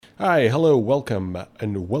Hi, hello, welcome,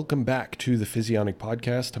 and welcome back to the Physionic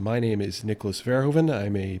Podcast. My name is Nicholas Verhoeven.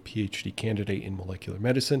 I'm a PhD candidate in molecular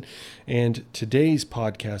medicine, and today's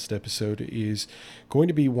podcast episode is going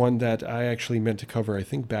to be one that I actually meant to cover, I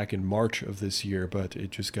think, back in March of this year, but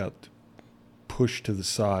it just got pushed to the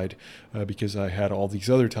side because I had all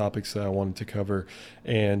these other topics that I wanted to cover,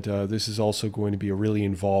 and this is also going to be a really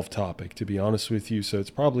involved topic, to be honest with you, so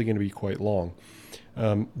it's probably going to be quite long.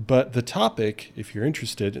 But the topic, if you're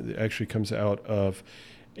interested, it actually comes out of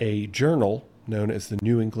a journal known as the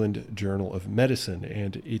New England Journal of Medicine,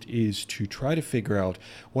 and it is to try to figure out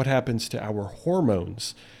what happens to our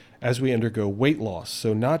hormones as we undergo weight loss.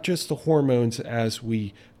 So not just the hormones as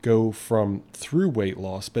we go through weight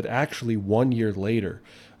loss, but actually 1 year later.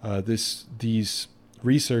 These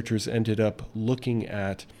researchers ended up looking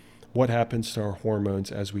at what happens to our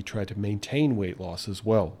hormones as we try to maintain weight loss as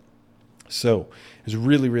well. So it's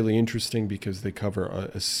really, really interesting because they cover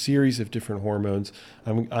a series of different hormones.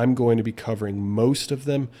 I'm going to be covering most of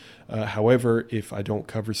them. However, if I don't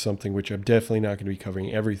cover something, which I'm definitely not going to be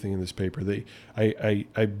covering everything in this paper, I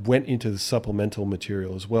went into the supplemental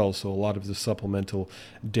material as well. So a lot of the supplemental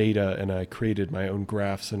data, and I created my own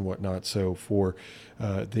graphs and whatnot. So for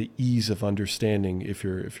the ease of understanding, if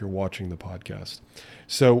you're watching the podcast.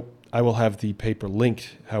 So I will have the paper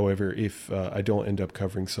linked, however, if I don't end up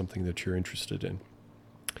covering something that you're interested in.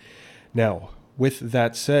 Now, with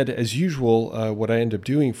that said, as usual, what I end up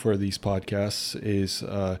doing for these podcasts is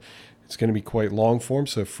it's going to be quite long form,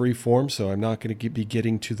 so free form, so I'm not going to be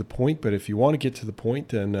getting to the point, but if you want to get to the point,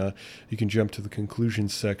 then you can jump to the conclusion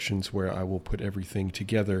sections where I will put everything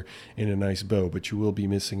together in a nice bow, but you will be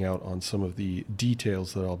missing out on some of the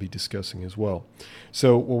details that I'll be discussing as well.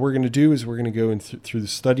 So what we're going to do is we're going to go through the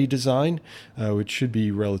study design, which should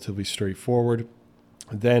be relatively straightforward.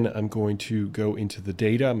 Then I'm going to go into the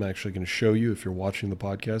data. I'm actually going to show you, if you're watching the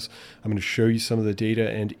podcast, I'm going to show you some of the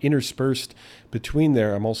data, and interspersed between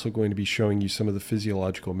there, I'm also going to be showing you some of the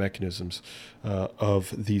physiological mechanisms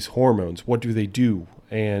of these hormones. What do they do?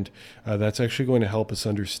 And that's actually going to help us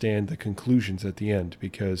understand the conclusions at the end,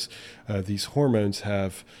 because these hormones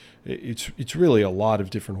have it's really a lot of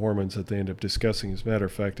different hormones that they end up discussing. As a matter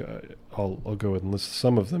of fact, I'll go ahead and list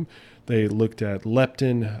some of them. They looked at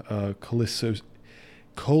leptin,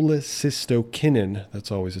 cholecystokinin,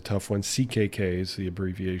 that's always a tough one, CKK is the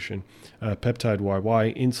abbreviation, peptide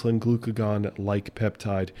YY, insulin glucagon-like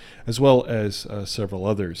peptide, as well as several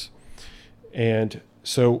others. And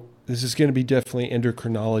so this is going to be definitely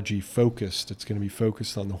endocrinology focused. It's going to be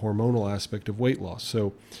focused on the hormonal aspect of weight loss.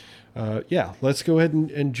 So let's go ahead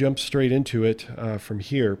and jump straight into it from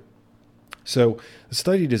here. So the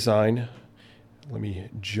study design, let me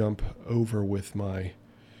jump over with my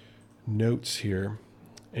notes here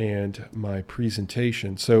and my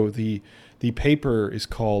presentation. So the paper is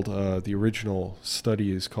called, the original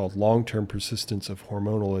study is called Long-Term Persistence of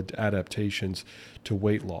Hormonal Adaptations to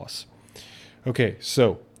Weight Loss. Okay,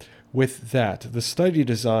 so with that, the study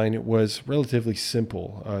design was relatively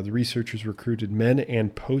simple. The researchers recruited men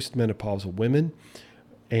and postmenopausal women,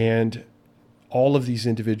 and all of these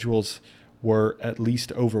individuals were at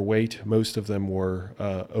least overweight. Most of them were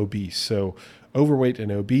obese. So overweight and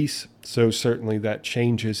obese. So certainly that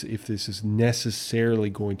changes if this is necessarily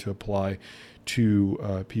going to apply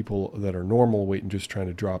to people that are normal weight and just trying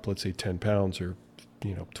to drop, let's say 10 pounds or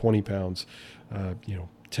 20 pounds,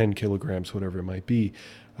 10 kilograms, whatever it might be.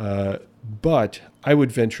 But I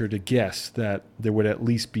would venture to guess that there would at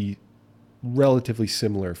least be relatively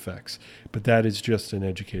similar effects, but that is just an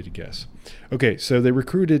educated guess. Okay, so they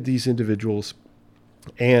recruited these individuals,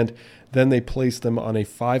 and then they placed them on a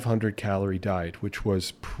 500 calorie diet, which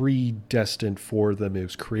was predestined for them. It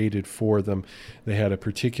was created for them. They had a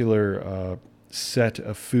particular set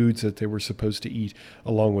of foods that they were supposed to eat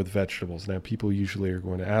along with vegetables. Now, people usually are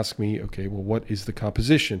going to ask me, okay, well, what is the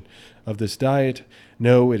composition of this diet?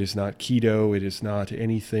 No, it is not keto. It is not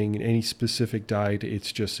any specific diet.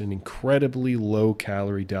 It's just an incredibly low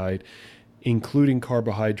calorie diet, including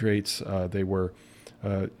carbohydrates.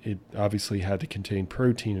 It obviously had to contain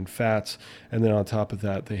protein and fats, and then on top of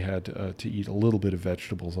that, they had to eat a little bit of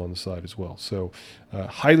vegetables on the side as well. So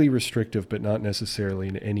highly restrictive, but not necessarily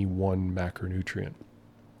in any one macronutrient.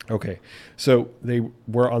 Okay, so they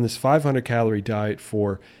were on this 500 calorie diet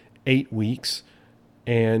for 8 weeks,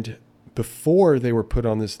 and before they were put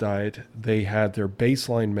on this diet, they had their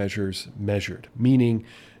baseline measures measured, meaning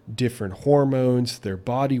different hormones, their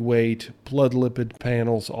body weight, blood lipid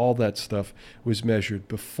panels, all that stuff was measured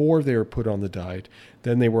before they were put on the diet.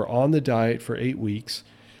 Then they were on the diet for 8 weeks.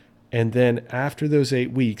 And then after those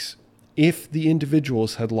 8 weeks, if the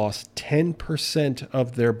individuals had lost 10%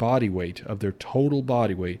 of their body weight, of their total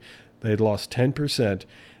body weight, they had lost 10%,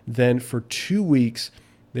 then for 2 weeks,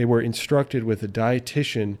 they were instructed with a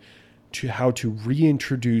dietitian to how to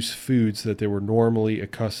reintroduce foods that they were normally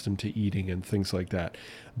accustomed to eating and things like that.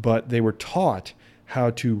 But they were taught how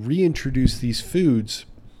to reintroduce these foods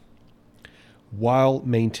while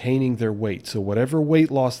maintaining their weight. So whatever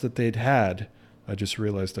weight loss that they'd had, I just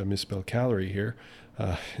realized I misspelled calorie here.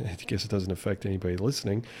 I guess it doesn't affect anybody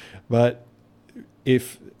listening. But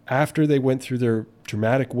if after they went through their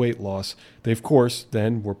dramatic weight loss, they of course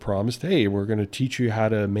then were promised, hey, we're going to teach you how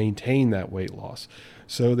to maintain that weight loss.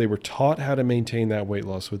 So they were taught how to maintain that weight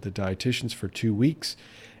loss with the dietitians for 2 weeks.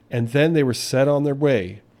 And then they were set on their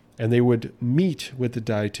way. And they would meet with the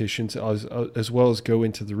dietitians as well as go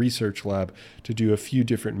into the research lab to do a few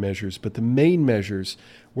different measures. But the main measures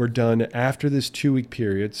were done after this 2-week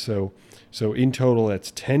period. So in total,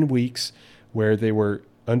 that's 10 weeks where they were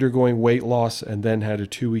undergoing weight loss and then had a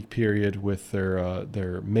 2-week period with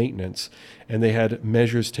their maintenance. And they had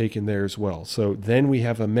measures taken there as well. So then we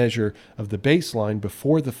have a measure of the baseline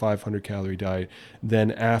before the 500 calorie diet,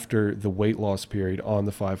 then after the weight loss period on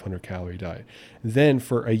the 500 calorie diet. Then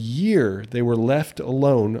for a year, they were left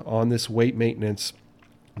alone on this weight maintenance,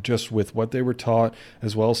 just with what they were taught,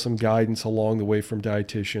 as well as some guidance along the way from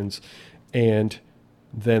dietitians. And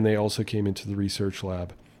then they also came into the research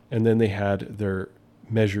lab. And then they had their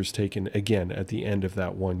measures taken again at the end of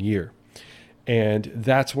that 1 year. And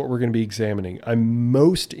that's what we're going to be examining. I'm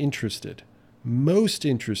most interested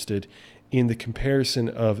in the comparison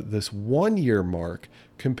of this 1 year mark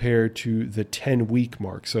compared to the 10-week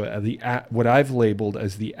mark. So what I've labeled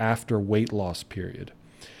as the after weight loss period.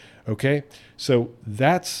 Okay, so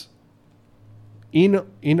that's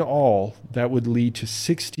in all, that would lead to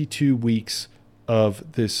 62 weeks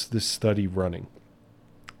of this study running.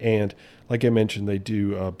 And like I mentioned, they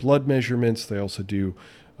do blood measurements. They also do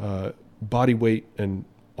body weight and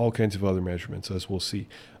all kinds of other measurements, as we'll see.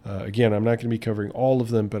 Again, I'm not going to be covering all of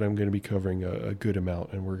them, but I'm going to be covering a good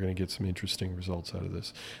amount, and we're going to get some interesting results out of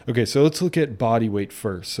this. Okay, so let's look at body weight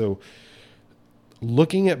first. So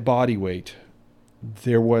looking at body weight,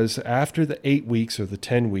 there was, after the 8 weeks or the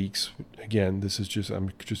 10 weeks, again, this is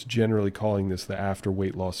I'm just generally calling this the after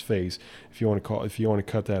weight loss phase. If you want to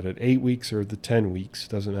cut that at 8 weeks or the 10 weeks,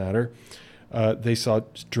 doesn't matter. They saw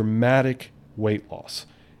dramatic weight loss.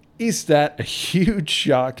 Is that a huge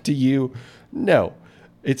shock to you? No,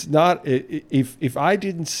 it's not. If I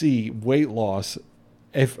didn't see weight loss,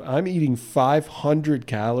 if I'm eating 500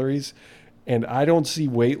 calories and I don't see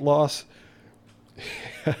weight loss,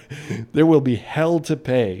 there will be hell to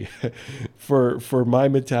pay for my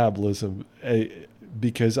metabolism,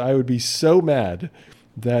 because I would be so mad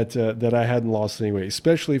that I hadn't lost any weight,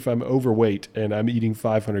 especially if I'm overweight and I'm eating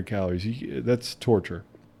 500 calories. That's torture.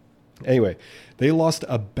 Anyway, they lost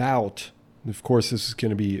about, of course, this is going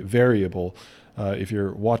to be variable. If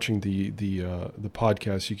you're watching the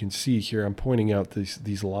podcast, you can see here, I'm pointing out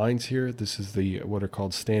these lines here. This is what are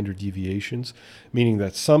called standard deviations, meaning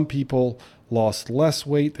that some people lost less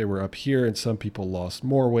weight, they were up here, and some people lost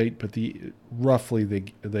more weight, but roughly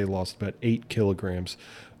they lost about 8 kilograms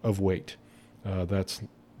of weight. That's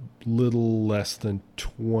little less than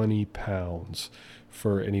 20 pounds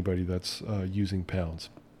for anybody that's using pounds.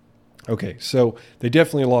 Okay, so they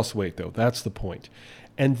definitely lost weight, though. That's the point.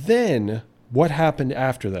 And then what happened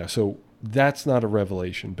after that? So that's not a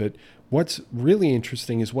revelation, but what's really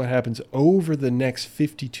interesting is what happens over the next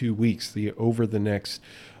 52 weeks, over the next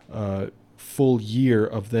full year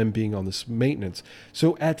of them being on this maintenance.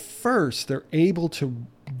 So at first, they're able to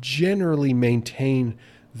generally maintain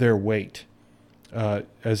their weight,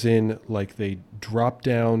 as in, like, they drop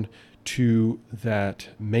down to that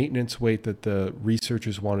maintenance weight that the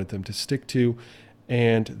researchers wanted them to stick to,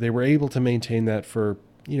 and they were able to maintain that for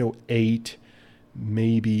 8,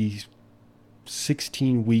 maybe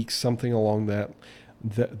 16 weeks, something along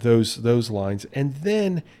those lines. And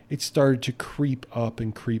then it started to creep up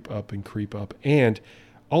and creep up and creep up, and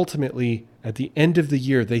ultimately at the end of the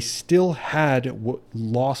year they still had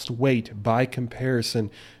lost weight by comparison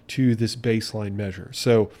to this baseline measure.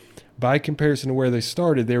 So by comparison to where they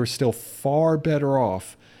started, they were still far better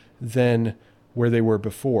off than where they were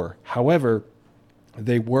before. However,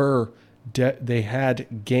 they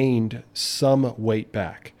had gained some weight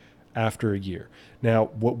back after a year. Now,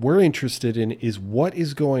 what we're interested in is what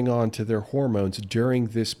is going on to their hormones during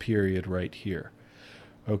this period right here.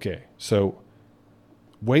 Okay, so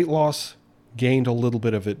weight loss, gained a little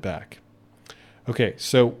bit of it back. Okay,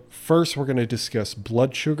 so first we're going to discuss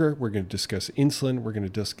blood sugar. We're going to discuss insulin. We're going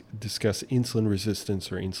to discuss insulin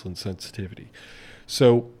resistance or insulin sensitivity.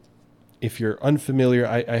 So if you're unfamiliar,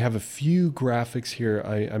 I have a few graphics here.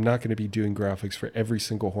 I'm not going to be doing graphics for every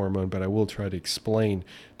single hormone, but I will try to explain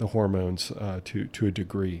the hormones to a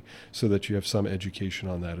degree so that you have some education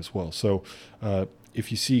on that as well. So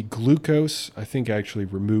if you see glucose, I think I actually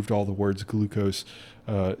removed all the words glucose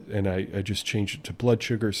and I just changed it to blood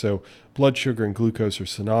sugar. So blood sugar and glucose are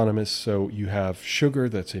synonymous. So you have sugar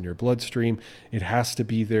that's in your bloodstream. It has to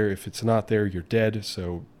be there. If it's not there, you're dead.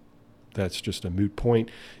 So that's just a moot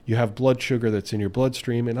point. You have blood sugar that's in your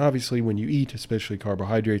bloodstream, and obviously when you eat, especially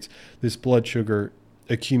carbohydrates, this blood sugar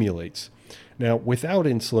accumulates. Now, without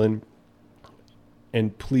insulin,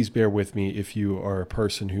 and please bear with me if you are a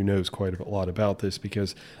person who knows quite a lot about this,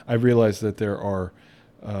 because I realize that there are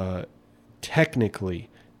technically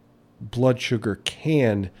blood sugar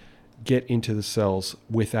can get into the cells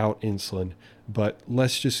without insulin, but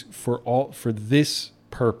let's just for this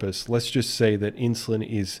purpose, let's just say that insulin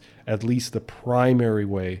is at least the primary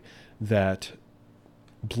way that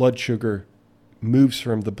blood sugar moves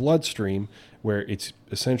from the bloodstream, where it's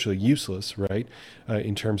essentially useless, right?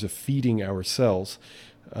 In terms of feeding our cells,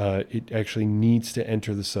 it actually needs to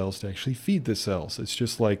enter the cells to actually feed the cells. It's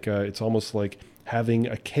just like, it's almost like having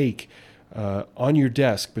a cake on your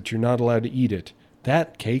desk, but you're not allowed to eat it.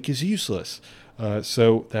 That cake is useless.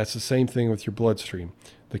 So that's the same thing with your bloodstream.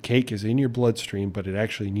 The cake is in your bloodstream, but it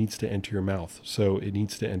actually needs to enter your mouth. So it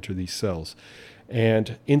needs to enter these cells.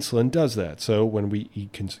 And insulin does that. So when we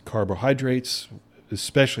eat carbohydrates,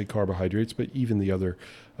 especially carbohydrates, but even the other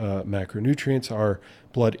macronutrients, our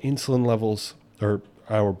blood insulin levels or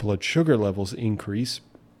our blood sugar levels increase.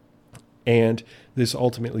 And this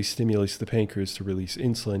ultimately stimulates the pancreas to release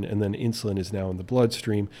insulin. And then insulin is now in the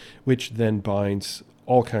bloodstream, which then binds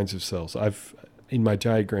all kinds of cells. In my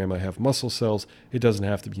diagram, I have muscle cells. It doesn't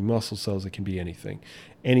have to be muscle cells. It can be anything,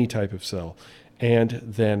 any type of cell. And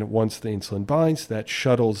then once the insulin binds, that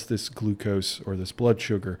shuttles this glucose or this blood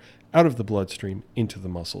sugar out of the bloodstream into the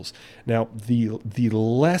muscles. Now, the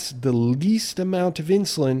least amount of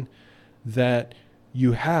insulin that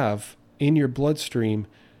you have in your bloodstream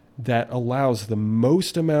that allows the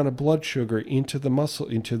most amount of blood sugar into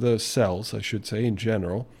the cells, I should say, in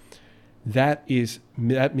general, that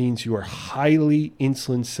means you are highly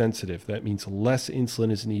insulin sensitive. That means less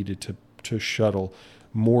insulin is needed to shuttle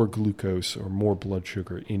more glucose or more blood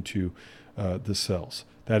sugar into the cells.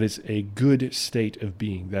 That is a good state of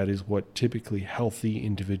being. That is what typically healthy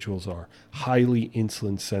individuals are, highly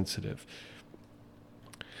insulin sensitive.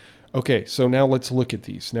 Okay, so now let's look at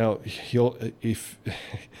these. Now, if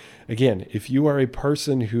you are a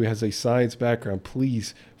person who has a science background,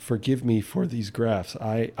 please forgive me for these graphs.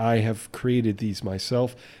 I have created these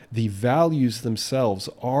myself. The values themselves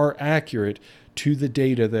are accurate to the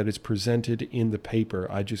data that is presented in the paper.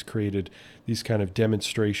 I just created these kind of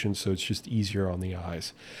demonstrations so it's just easier on the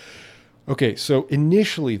eyes. Okay, so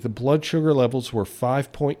initially the blood sugar levels were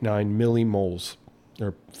 5.9 millimoles,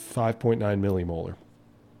 or 5.9 millimolar,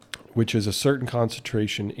 which is a certain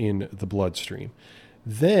concentration in the bloodstream.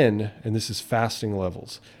 Then, and this is fasting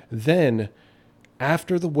levels, then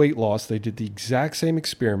after the weight loss, they did the exact same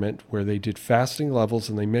experiment where they did fasting levels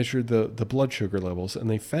and they measured the blood sugar levels, and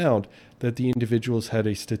they found that the individuals had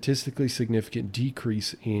a statistically significant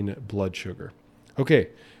decrease in blood sugar. Okay,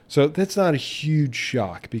 so that's not a huge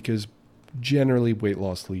shock because generally weight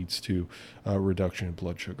loss leads to a reduction in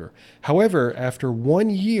blood sugar. However, after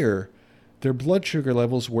 1 year, their blood sugar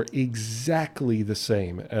levels were exactly the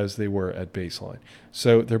same as they were at baseline.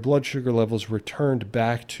 So their blood sugar levels returned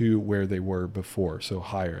back to where they were before, so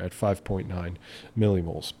higher at 5.9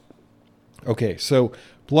 millimoles. Okay, so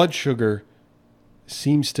blood sugar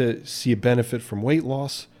seems to see a benefit from weight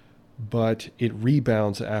loss, but it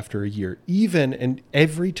rebounds after a year. Even and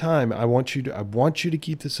every time, I want you to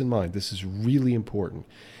keep this in mind. This is really important.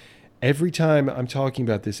 Every time I'm talking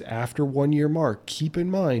about this after 1 year mark, keep in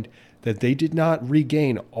mind that they did not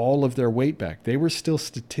regain all of their weight back. They were still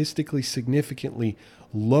statistically significantly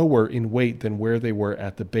lower in weight than where they were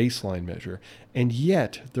at the baseline measure. And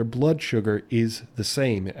yet their blood sugar is the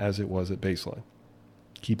same as it was at baseline.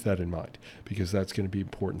 Keep that in mind because that's going to be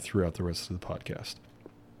important throughout the rest of the podcast.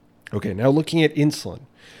 Okay, now looking at insulin.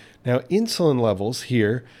 Now insulin levels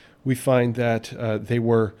here, we find that they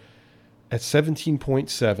were at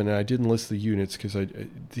 17.7, and I didn't list the units because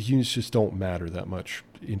the units just don't matter that much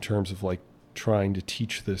in terms of like trying to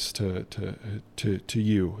teach this to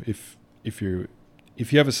you. If you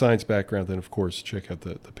have a science background, then of course check out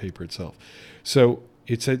the paper itself. So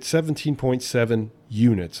it's at 17.7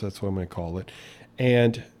 units. That's what I'm going to call it,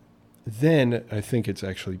 and then I think it's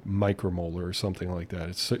actually micromolar or something like that.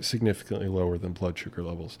 It's significantly lower than blood sugar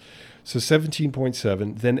levels. So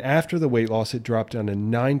 17.7. Then after the weight loss, it dropped down to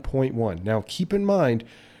 9.1. Now keep in mind,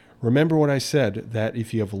 remember what I said, that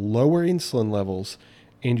if you have lower insulin levels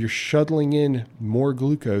and you're shuttling in more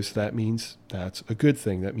glucose, that means that's a good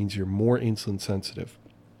thing. That means you're more insulin sensitive.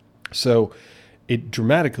 So it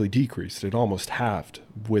dramatically decreased. It almost halved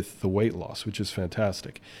with the weight loss, which is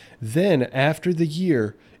fantastic. Then after the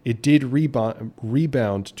year, it did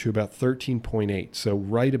rebound to about 13.8. So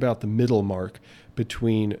right about the middle mark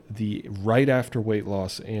between the right after weight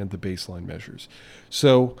loss and the baseline measures.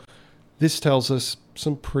 So this tells us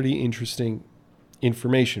some pretty interesting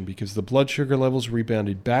information, because the blood sugar levels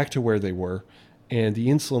rebounded back to where they were, and the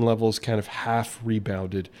insulin levels kind of half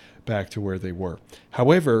rebounded back to where they were.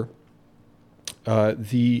 However,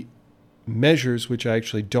 the measures, which I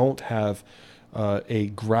actually don't have a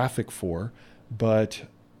graphic for, but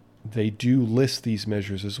they do list these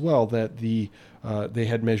measures as well, that they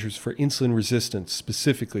had measures for insulin resistance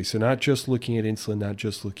specifically. So not just looking at insulin, not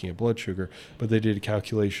just looking at blood sugar, but they did a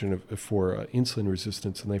calculation for insulin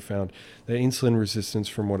resistance, and they found that insulin resistance,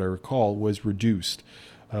 from what I recall, was reduced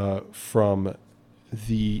from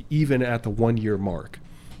even at the 1 year mark.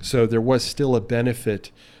 So there was still a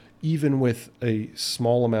benefit, even with a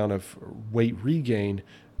small amount of weight regain,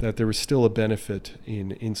 that there was still a benefit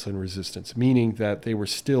in insulin resistance, meaning that they were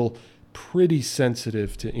still pretty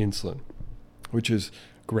sensitive to insulin, which is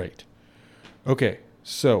great. Okay,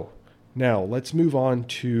 so now let's move on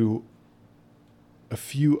to a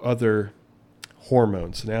few other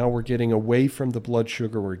hormones. Now we're getting away from the blood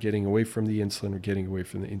sugar, we're getting away from the insulin, we're getting away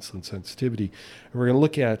from the insulin sensitivity. And we're going to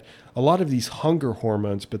look at a lot of these hunger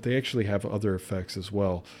hormones, but they actually have other effects as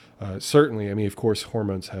well. Certainly, I mean, of course,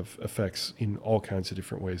 hormones have effects in all kinds of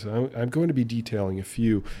different ways. I'm going to be detailing a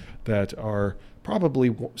few that are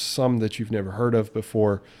probably some that you've never heard of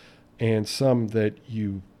before, and some that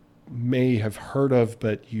you may have heard of,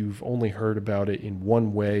 but you've only heard about it in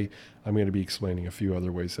one way. I'm going to be explaining a few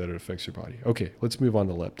other ways that it affects your body. Okay, let's move on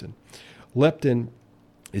to leptin. Leptin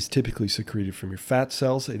is typically secreted from your fat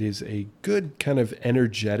cells. It is a good kind of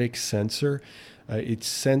energetic sensor. It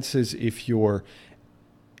senses if your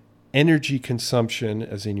energy consumption,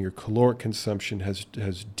 as in your caloric consumption, has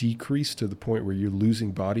decreased to the point where you're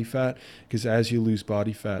losing body fat, because as you lose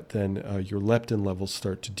body fat, then your leptin levels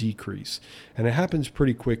start to decrease. And it happens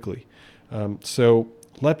pretty quickly. So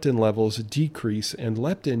leptin levels decrease, and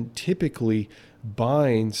leptin typically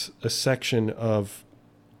binds a section of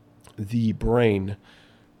the brain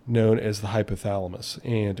known as the hypothalamus.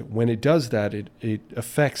 And when it does that, it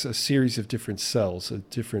affects a series of different cells,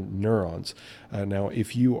 different neurons. Now,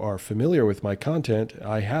 if you are familiar with my content,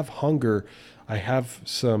 I have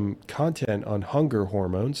some content on hunger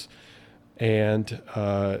hormones and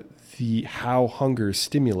how hunger is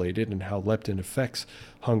stimulated and how leptin affects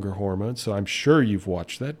hunger hormones. So I'm sure you've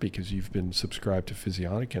watched that because you've been subscribed to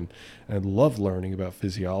Physionic and love learning about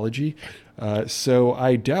physiology. So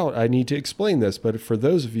I doubt I need to explain this, but for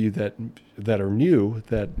those of you that are new,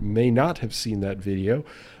 that may not have seen that video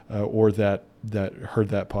or that heard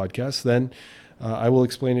that podcast, then I will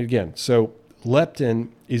explain it again. So leptin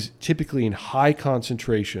is typically in high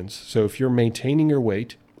concentrations. So if you're maintaining your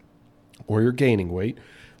weight or you're gaining weight,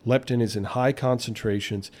 leptin is in high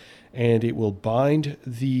concentrations, and it will bind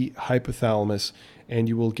the hypothalamus, and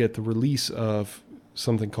you will get the release of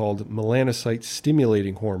something called melanocyte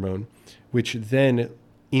stimulating hormone, which then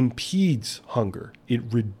impedes hunger. It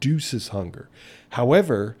reduces hunger.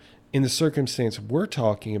 However, in the circumstance we're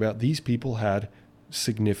talking about, these people had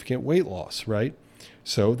significant weight loss, right?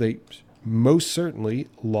 So they most certainly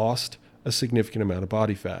lost a significant amount of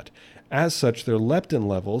body fat. As such, their leptin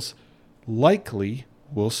levels likely,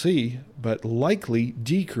 we'll see, but likely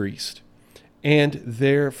decreased, and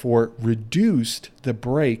therefore reduced the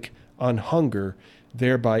brake on hunger,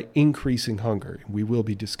 thereby increasing hunger. We will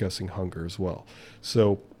be discussing hunger as well.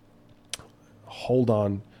 So hold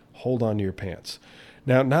on to your pants.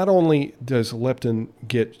 Now, not only does leptin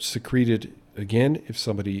get secreted, again, if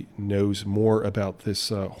somebody knows more about this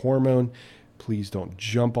hormone, please don't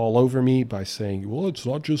jump all over me by saying, well, it's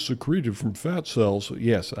not just secreted from fat cells.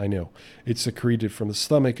 Yes, I know. It's secreted from the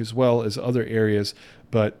stomach as well as other areas,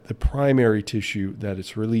 but the primary tissue that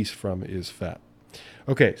it's released from is fat.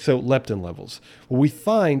 Okay, so leptin levels. What we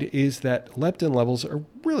find is that leptin levels are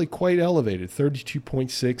really quite elevated,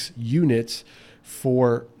 32.6 units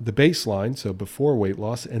for the baseline, so before weight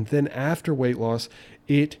loss, and then after weight loss,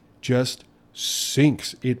 it just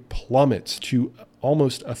sinks. It plummets to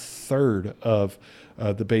almost a third of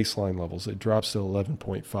the baseline levels. It drops to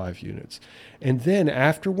 11.5 units. And then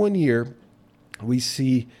after 1 year, we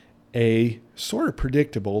see a sort of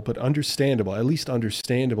predictable but understandable, at least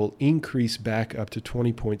understandable, increase back up to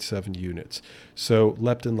 20.7 units. So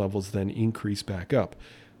leptin levels then increase back up.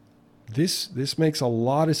 This makes a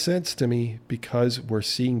lot of sense to me because we're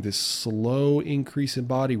seeing this slow increase in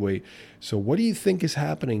body weight. So what do you think is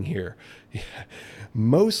happening here?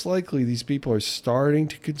 Most likely these people are starting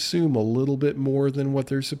to consume a little bit more than what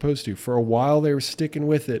they're supposed to. For a while they were sticking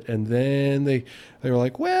with it, and then they were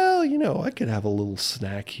like, well, I could have a little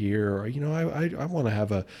snack here, or I want to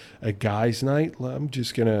have a guy's night. I'm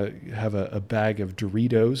just gonna have a bag of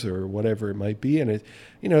Doritos or whatever it might be, and it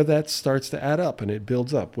that starts to add up and it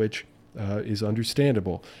builds up, which is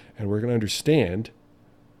understandable, and we're going to understand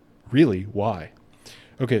really why.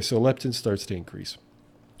 Okay, so leptin starts to increase.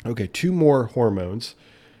 Okay, two more hormones.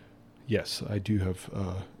 Yes, I do have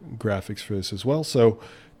graphics for this as well. So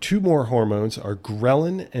two more hormones are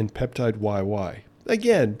ghrelin and peptide YY.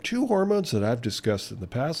 Again, two hormones that I've discussed in the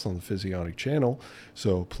past on the Physionic channel,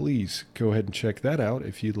 so please go ahead and check that out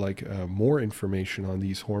if you'd like more information on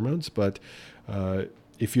these hormones. But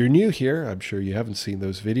if you're new here, I'm sure you haven't seen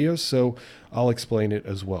those videos, so I'll explain it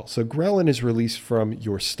as well. So ghrelin is released from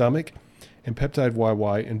your stomach and peptide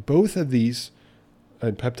YY, and both of these,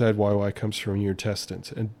 and peptide YY comes from your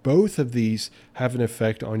intestines, and both of these have an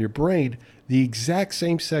effect on your brain, the exact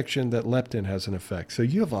same section that leptin has an effect. So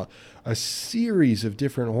you have a series of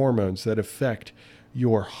different hormones that affect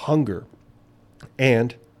your hunger,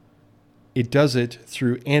 and it does it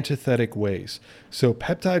through antithetic ways. So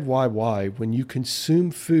peptide YY, when you consume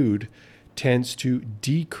food, tends to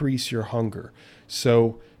decrease your hunger.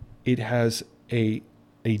 So it has a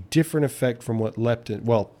different effect from what leptin.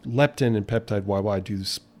 Well, leptin and peptide YY do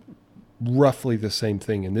roughly the same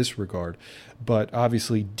thing in this regard, but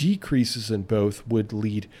obviously decreases in both would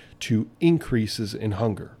lead to increases in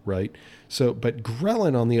hunger, right? So, but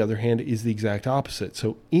ghrelin, on the other hand, is the exact opposite.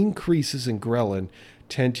 So increases in ghrelin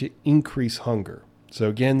tend to increase hunger. So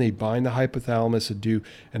again, they bind the hypothalamus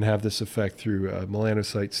and have this effect through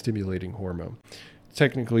melanocyte stimulating hormone.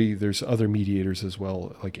 Technically, there's other mediators as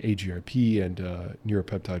well, like AGRP and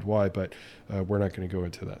neuropeptide Y, but we're not going to go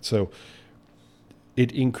into that. So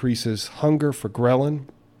it increases hunger for ghrelin.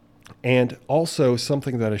 And also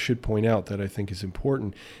something that I should point out that I think is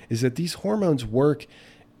important is that these hormones work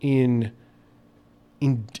in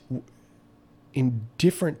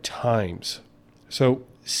different times. So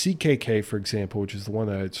CKK, for example, which is the one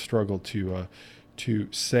that I had struggled to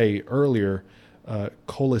say earlier,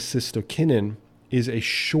 cholecystokinin is a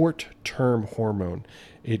short-term hormone.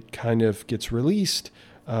 It kind of gets released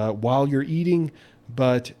while you're eating,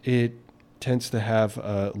 but it tends to have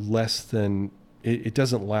it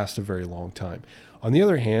doesn't last a very long time. On the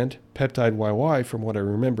other hand, peptide YY, from what I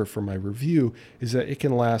remember from my review, is that it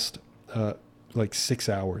can last like 6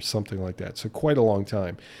 hours, something like that. So quite a long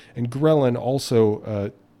time. And ghrelin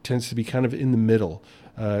also tends to be kind of in the middle,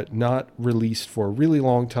 not released for a really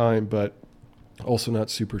long time, but also not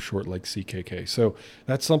super short like CKK. So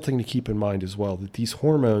that's something to keep in mind as well, that these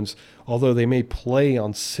hormones, although they may play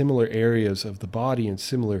on similar areas of the body and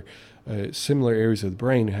similar areas of the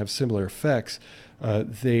brain and have similar effects,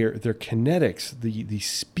 their kinetics, the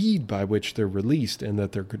speed by which they're released and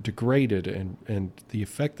that they're degraded and the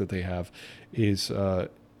effect that they have is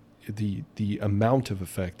the amount of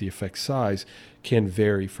effect, the effect size can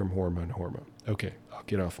vary from hormone to hormone. Okay, I'll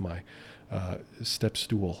get off my step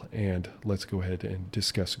stool and let's go ahead and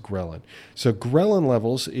discuss ghrelin. So ghrelin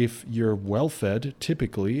levels, if you're well fed,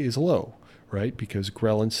 typically is low, right? Because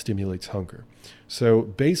ghrelin stimulates hunger. So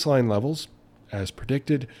baseline levels, as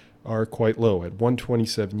predicted, are quite low at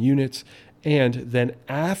 127 units. And then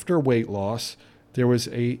after weight loss, there was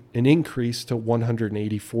an increase to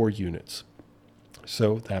 184 units.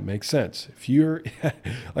 So that makes sense. If you're,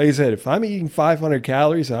 like I said, if I'm eating 500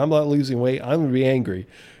 calories and I'm not losing weight, I'm going to be angry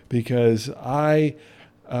because I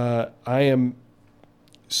am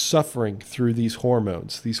suffering through these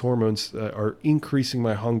hormones. These hormones are increasing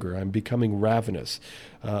my hunger. I'm becoming ravenous.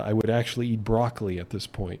 I would actually eat broccoli at this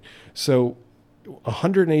point. So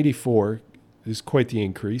 184 is quite the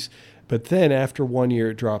increase. But then after 1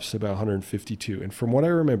 year, it drops to about 152. And from what I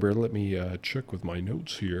remember, let me check with my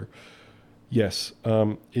notes here. Yes,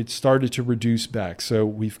 it started to reduce back. So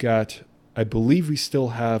we've got, I believe we still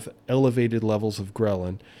have elevated levels of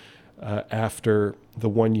ghrelin after the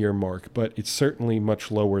 1 year mark, but it's certainly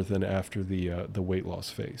much lower than after the weight loss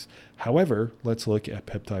phase. However, let's look at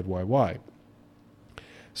peptide YY.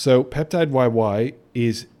 So peptide YY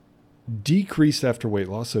is decreased after weight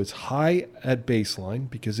loss. So it's high at baseline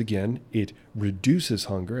because, again, it reduces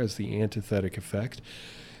hunger as the antithetic effect.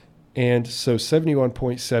 And so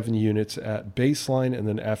 71.7 units at baseline, and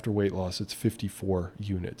then after weight loss, it's 54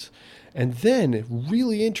 units. And then,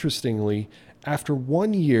 really interestingly, after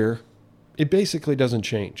 1 year, it basically doesn't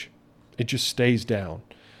change. It just stays down.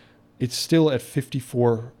 It's still at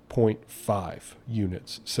 54.5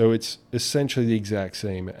 units. So it's essentially the exact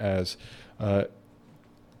same as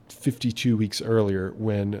 52 weeks earlier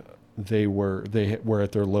when they were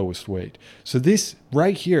at their lowest weight. So this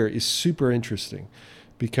right here is super interesting,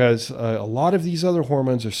 because a lot of these other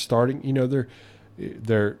hormones are starting,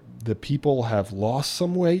 the people have lost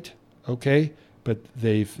some weight, okay, but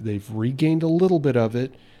they've regained a little bit of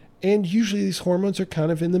it, and usually these hormones are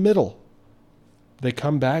kind of in the middle. They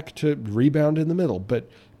come back to rebound in the middle, but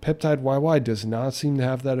peptide YY does not seem to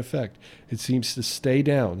have that effect. It seems to stay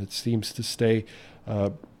down. It seems to stay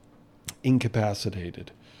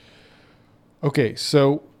incapacitated. Okay,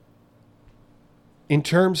 so in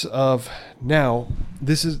terms of now,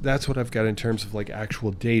 that's what I've got in terms of like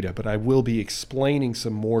actual data, but I will be explaining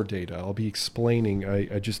some more data. I'll be explaining.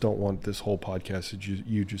 I just don't want this whole podcast to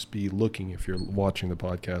you just be looking, if you're watching the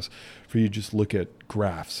podcast, for you just look at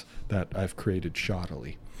graphs that I've created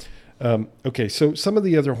shoddily. Okay, so some of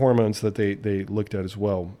the other hormones that they looked at as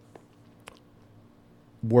well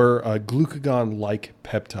were glucagon-like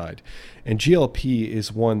peptide. And GLP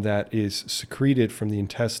is one that is secreted from the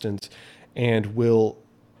intestines and will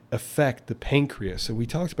affect the pancreas. So we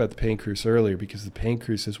talked about the pancreas earlier, because the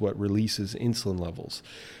pancreas is what releases insulin levels.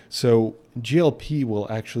 So GLP will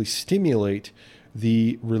actually stimulate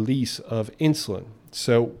the release of insulin.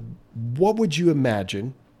 So what would you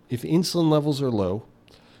imagine if insulin levels are low?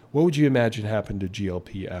 What would you imagine happened to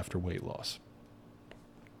GLP after weight loss?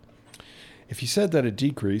 If you said that it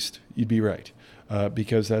decreased, you'd be right,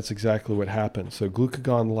 because that's exactly what happened. So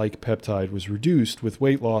glucagon-like peptide was reduced with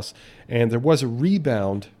weight loss, and there was a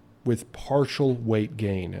rebound with partial weight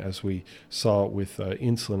gain, as we saw with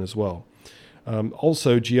insulin as well.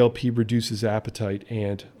 Also, GLP reduces appetite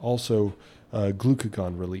and also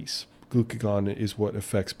glucagon release. Glucagon is what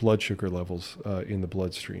affects blood sugar levels in the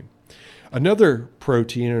bloodstream. Another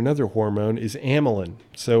protein, another hormone, is amylin.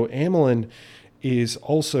 So amylin is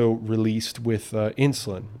also released with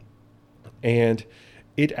insulin, and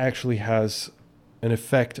it actually has an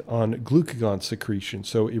effect on glucagon secretion.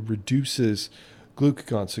 So it reduces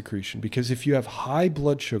glucagon secretion, because if you have high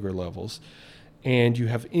blood sugar levels and you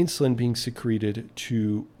have insulin being secreted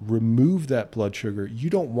to remove that blood sugar, you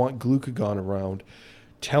don't want glucagon around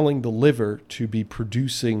telling the liver to be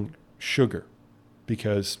producing sugar,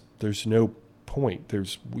 because there's no point.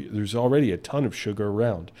 There's already a ton of sugar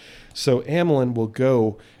around. So amylin will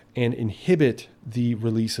go and inhibit the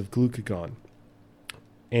release of glucagon,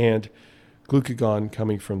 and glucagon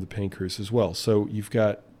coming from the pancreas as well. So you've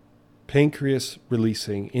got pancreas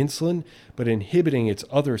releasing insulin, but inhibiting its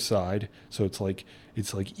other side. So it's like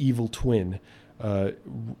evil twin,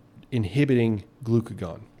 inhibiting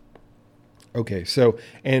glucagon. Okay, so,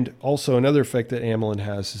 and also another effect that amylin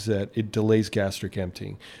has is that it delays gastric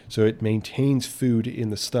emptying. So it maintains food in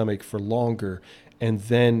the stomach for longer and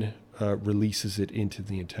then releases it into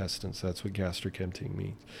the intestines. That's what gastric emptying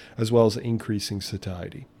means, as well as increasing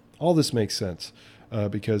satiety. All this makes sense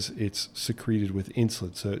because it's secreted with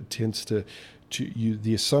insulin. So it tends to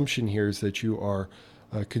the assumption here is that you are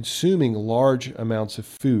consuming large amounts of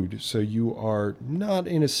food. So you are not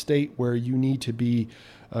in a state where you need to be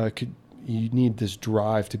you need this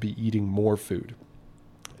drive to be eating more food.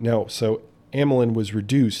 No, so amylin was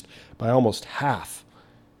reduced by almost half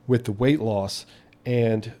with the weight loss,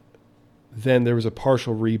 and then there was a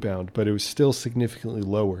partial rebound, but it was still significantly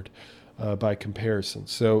lowered by comparison.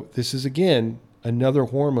 So this is, again, another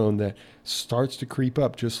hormone that starts to creep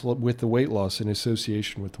up just with the weight loss, in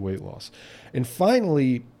association with the weight loss. And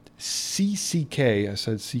finally, CCK, I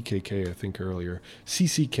said CKK, I think earlier,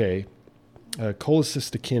 CCK,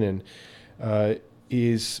 cholecystokinin,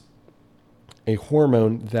 is a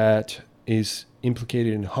hormone that is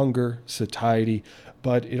implicated in hunger, satiety,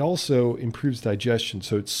 but it also improves digestion.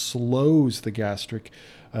 So it slows the gastric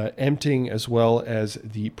emptying, as well as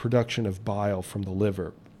the production of bile from the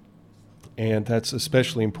liver. And that's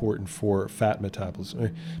especially important for fat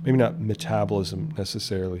metabolism. Maybe not metabolism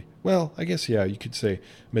necessarily. Well, I guess, yeah, you could say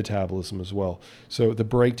metabolism as well. So the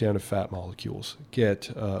breakdown of fat molecules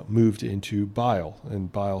get moved into bile,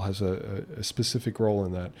 and bile has a specific role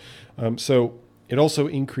in that. So it also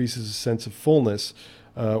increases a sense of fullness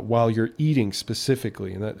while you're eating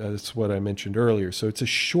specifically, and that's what I mentioned earlier. So it's a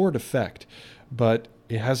short effect, but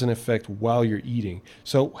it has an effect while you're eating.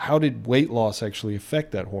 So how did weight loss actually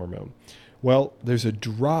affect that hormone? Well, there's a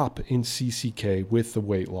drop in CCK with the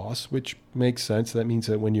weight loss, which makes sense. That means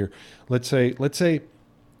that when you're, let's say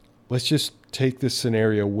let's just take this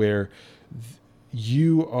scenario where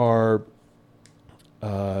you are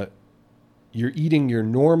you're eating your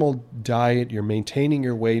normal diet, you're maintaining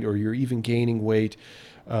your weight, or you're even gaining weight.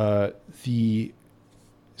 The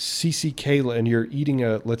CCK, and you're eating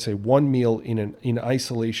let's say one meal in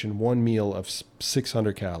isolation, one meal of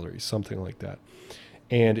 600 calories, something like that,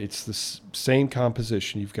 and it's the same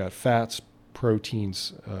composition. You've got fats,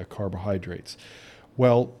 proteins, carbohydrates.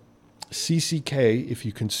 Well, CCK, if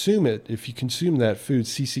you consume that food,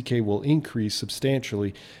 CCK will increase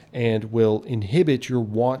substantially and will inhibit your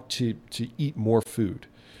want to eat more food.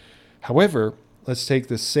 However, let's take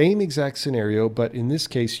the same exact scenario, but in this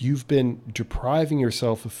case, you've been depriving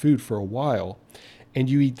yourself of food for a while, and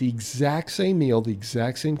you eat the exact same meal, the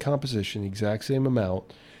exact same composition, the exact same amount.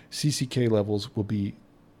 CCK levels will be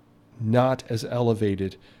not as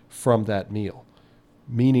elevated from that meal,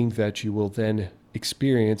 meaning that you will then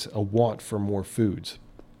experience a want for more foods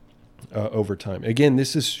over time. Again,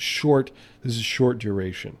 this is short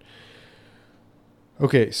duration.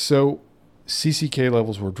 Okay, so CCK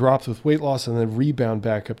levels were dropped with weight loss and then rebound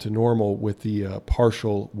back up to normal with the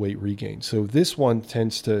partial weight regain. So this one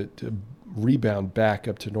tends to rebound back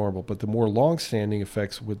up to normal, but the more long-standing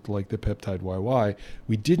effects with like the peptide YY,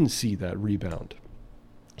 we didn't see that rebound.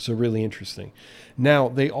 So really interesting. Now,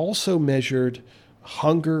 they also measured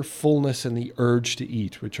hunger, fullness, and the urge to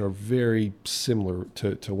eat, which are very similar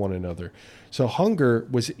to one another. So hunger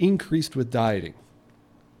was increased with dieting.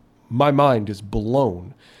 My mind is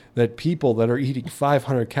blown that people that are eating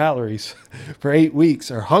 500 calories for 8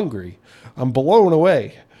 weeks are hungry. I'm blown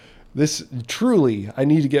away. This truly, I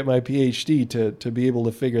need to get my PhD to be able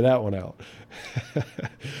to figure that one out.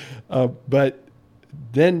 But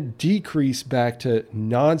then decrease back to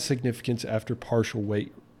non-significance after partial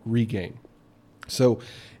weight regain. So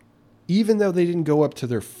even though they didn't go up to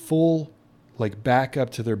their full, like back up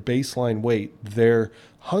to their baseline weight, their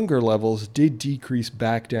hunger levels did decrease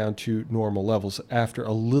back down to normal levels after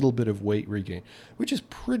a little bit of weight regain, which is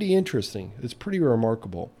pretty interesting. It's pretty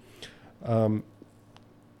remarkable. And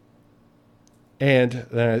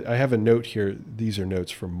I have a note here. These are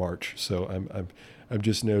notes from March, so I'm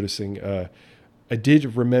just noticing. I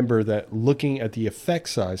did remember that looking at the effect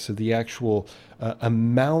size, so the actual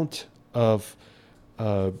amount of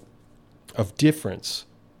difference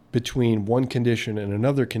between one condition and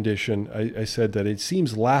another condition, I said that it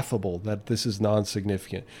seems laughable that this is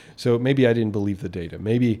non-significant. So maybe I didn't believe the data.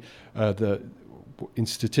 Maybe in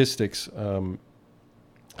statistics,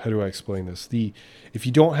 how do I explain this? If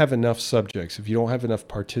you don't have enough subjects, if you don't have enough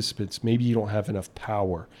participants, maybe you don't have enough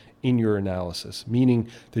power in your analysis, meaning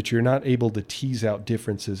that you're not able to tease out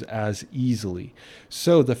differences as easily.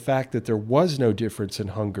 So the fact that there was no difference in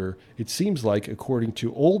hunger, it seems like, according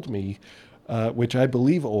to Oldme, which I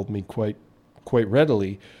believe Oldme quite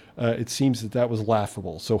readily, it seems that was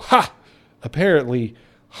laughable. So, apparently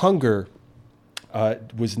hunger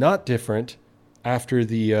was not different after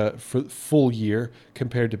the full year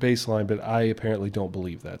compared to baseline, but I apparently don't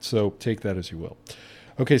believe that. So take that as you will.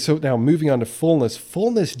 Okay, so now moving on to fullness.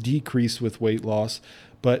 Fullness decreased with weight loss,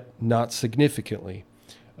 but not significantly.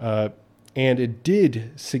 And it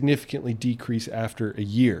did significantly decrease after a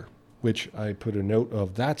year, which I put a note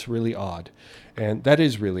of. That's really odd. And that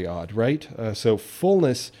is really odd, right? So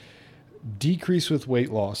fullness decreased with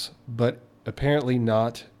weight loss, but apparently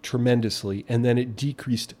not tremendously. And then it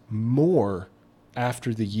decreased more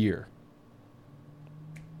after the year.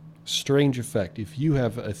 Strange effect. If you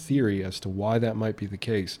have a theory as to why that might be the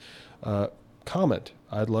case, comment.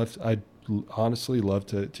 I'd honestly love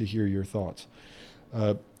to hear your thoughts.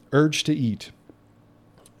 Urge to eat.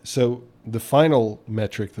 So the final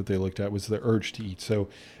metric that they looked at was the urge to eat. So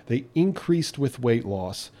they increased with weight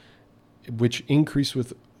loss, which increased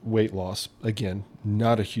with weight loss, again,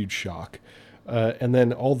 not a huge shock. And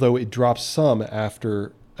then although it drops some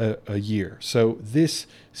after a year. So this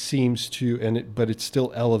seems to, but it's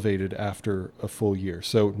still elevated after a full year.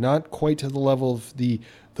 So not quite to the level of the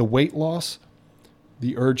weight loss.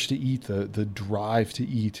 The urge to eat, the drive to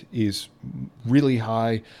eat is really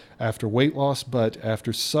high after weight loss, but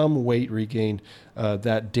after some weight regain,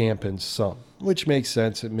 that dampens some, which makes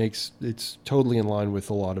sense. It's totally in line with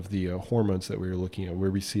a lot of the hormones that we were looking at, where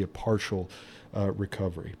we see a partial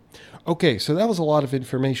recovery. Okay, so that was a lot of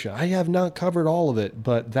information. I have not covered all of it,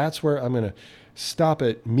 but that's where I'm going to stop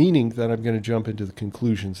it, meaning that I'm going to jump into the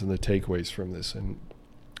conclusions and the takeaways from this, and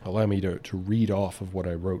allow me to read off of what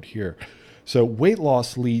I wrote here. So weight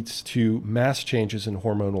loss leads to mass changes in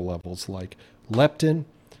hormonal levels like leptin,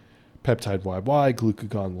 peptide YY,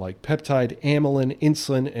 glucagon-like peptide, amylin,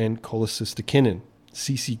 insulin, and cholecystokinin,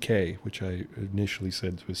 CCK, which I initially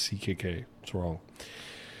said was CKK. It's wrong.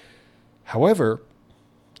 However,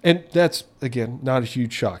 and that's, again, not a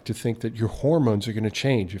huge shock to think that your hormones are going to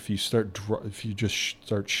change if you just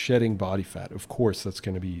start shedding body fat. Of course, that's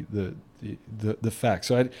going to be the fact.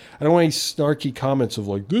 So I don't want any snarky comments of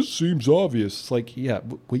like, this seems obvious. It's like, yeah,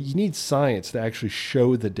 well, you need science to actually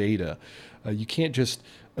show the data. You can't just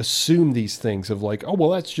assume these things of like, oh, well,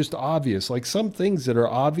 that's just obvious. Like some things that are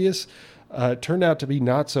obvious turned out to be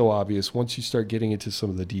not so obvious once you start getting into some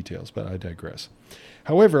of the details, but I digress.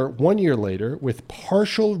 However, 1 year later, with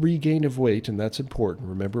partial regain of weight, and that's important.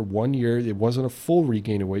 Remember, 1 year, it wasn't a full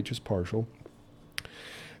regain of weight, just partial.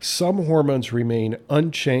 Some hormones remain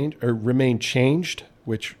unchanged or remain changed,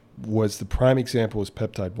 which was the prime example was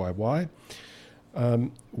peptide YY.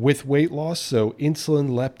 With weight loss, so insulin,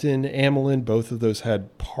 leptin, amylin, both of those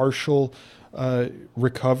had partial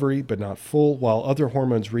recovery, but not full, while other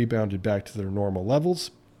hormones rebounded back to their normal levels,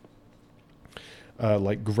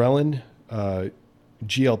 like ghrelin,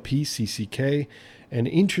 GLP, CCK, and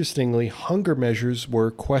interestingly, hunger measures were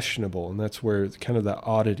questionable, and that's where kind of the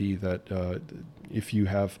oddity that if you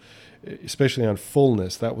have, especially on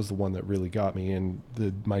fullness, that was the one that really got me, and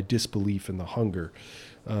my disbelief in the hunger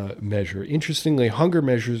measure. Interestingly, hunger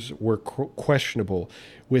measures were questionable,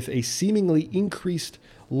 with a seemingly increased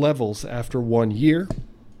levels after 1 year,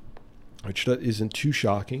 which isn't too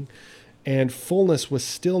shocking, and fullness was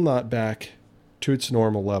still not back to its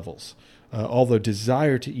normal levels. Although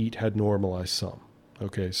desire to eat had normalized some.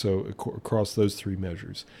 Okay, so across those three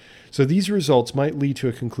measures. So these results might lead to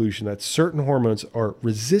a conclusion that certain hormones are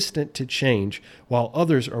resistant to change, while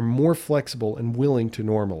others are more flexible and willing to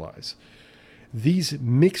normalize. These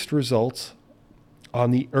mixed results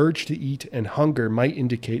on the urge to eat and hunger might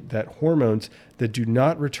indicate that hormones that do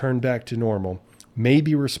not return back to normal may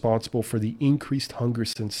be responsible for the increased hunger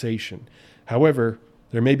sensation. However,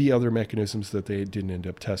 there may be other mechanisms that they didn't end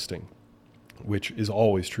up testing, which is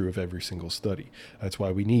always true of every single study. That's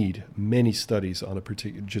why we need many studies on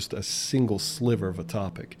just a single sliver of a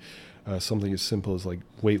topic. Something as simple as like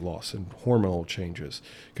weight loss and hormonal changes,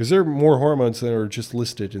 because there are more hormones that are just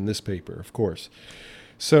listed in this paper, of course.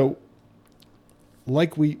 So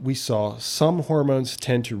like we saw, some hormones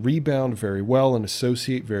tend to rebound very well and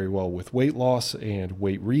associate very well with weight loss and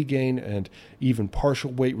weight regain, and even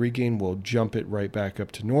partial weight regain will jump it right back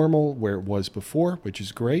up to normal where it was before, which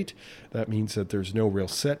is great. That means that there's no real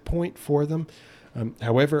set point for them.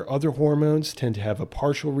 However, other hormones tend to have a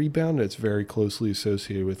partial rebound that's very closely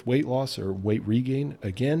associated with weight loss or weight regain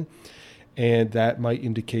again. And that might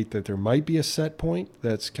indicate that there might be a set point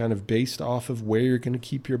that's kind of based off of where you're going to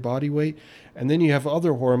keep your body weight. And then you have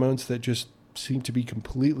other hormones that just seem to be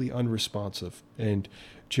completely unresponsive. And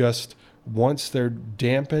just once they're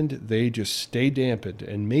dampened, they just stay dampened.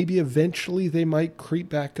 And maybe eventually they might creep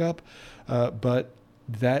back up, but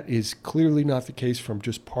that is clearly not the case from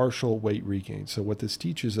just partial weight regain. So what this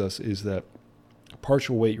teaches us is that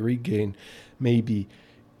partial weight regain may be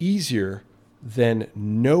easier than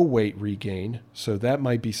no weight regain. So that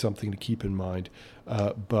might be something to keep in mind.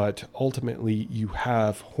 But ultimately, you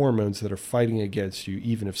have hormones that are fighting against you,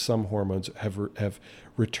 even if some hormones have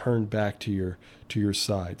returned back to your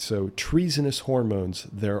side. So treasonous hormones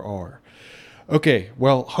there are. Okay,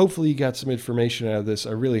 well, hopefully you got some information out of this.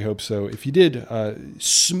 I really hope so. If you did,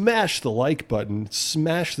 smash the like button,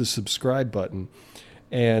 smash the subscribe button,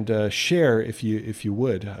 and share if you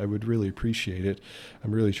would. I would really appreciate it.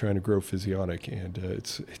 I'm really trying to grow Physionic, and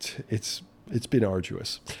it's been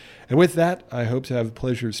arduous. And with that, I hope to have the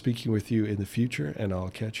pleasure of speaking with you in the future, and I'll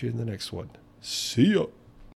catch you in the next one. See ya.